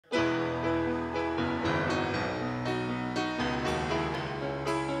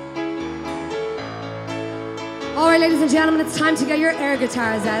All right, ladies and gentlemen, it's time to get your air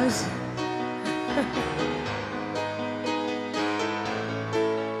guitars out.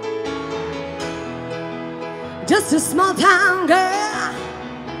 Just a small town girl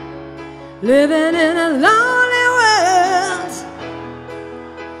living in a lonely world.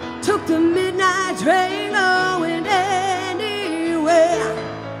 Took the midnight train going anywhere.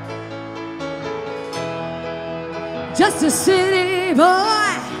 Just a city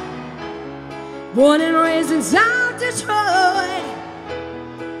boy, born and raised in South Detroit.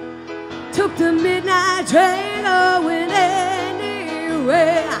 Took the midnight train going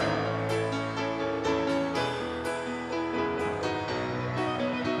anywhere.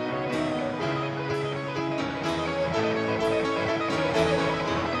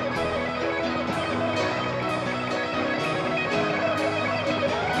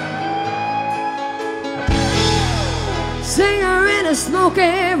 Singer in a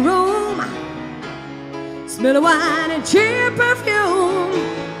smoky room, smell of wine and cheap perfume.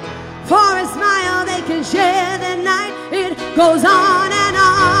 For a smile they can share the night. It goes on and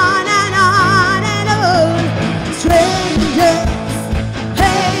on and on and on. Strangers,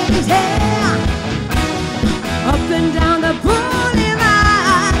 hey, yeah, up and down the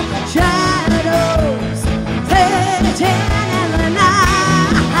boulevard. Shadows, ten in the night.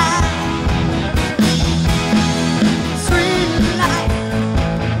 Street light,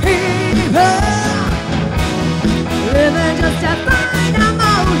 people living just a fine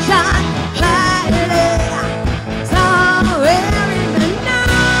emotion.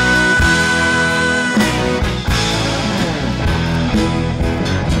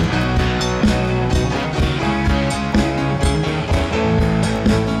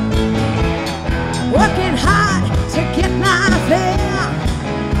 Working hard to get my fare.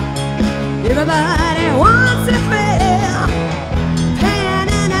 Everybody wants a fare. Paying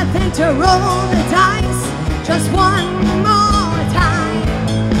anything to roll the dice just one more time.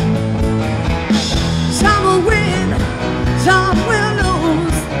 Some will win, some will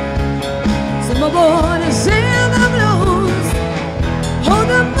lose. Some are born to sing the blues. Oh,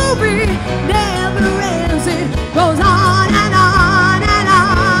 the movie never ends. It goes on and on and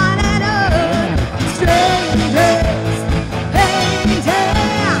on and on. Strangers, hey,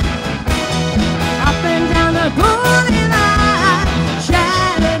 yeah, up and down the boulevard.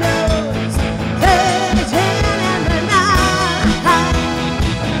 Shadows, ten in the night.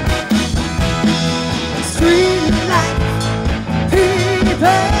 Street lights,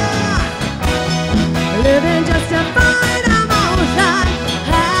 people living just a fine emotion.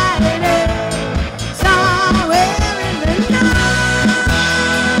 Hiding somewhere in the night.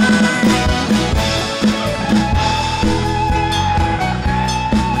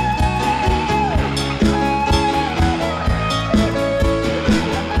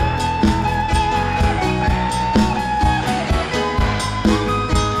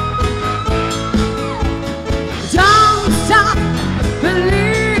 Don't stop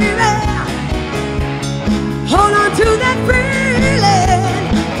believing. Hold on to that feeling.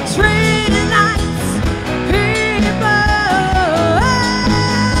 Street lights, people.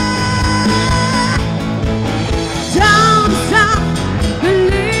 Don't stop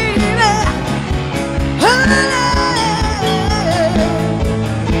believing.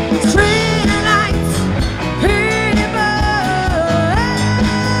 Street lights, people.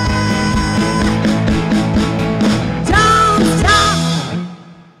 Don't stop.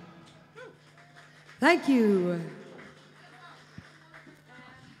 Thank you.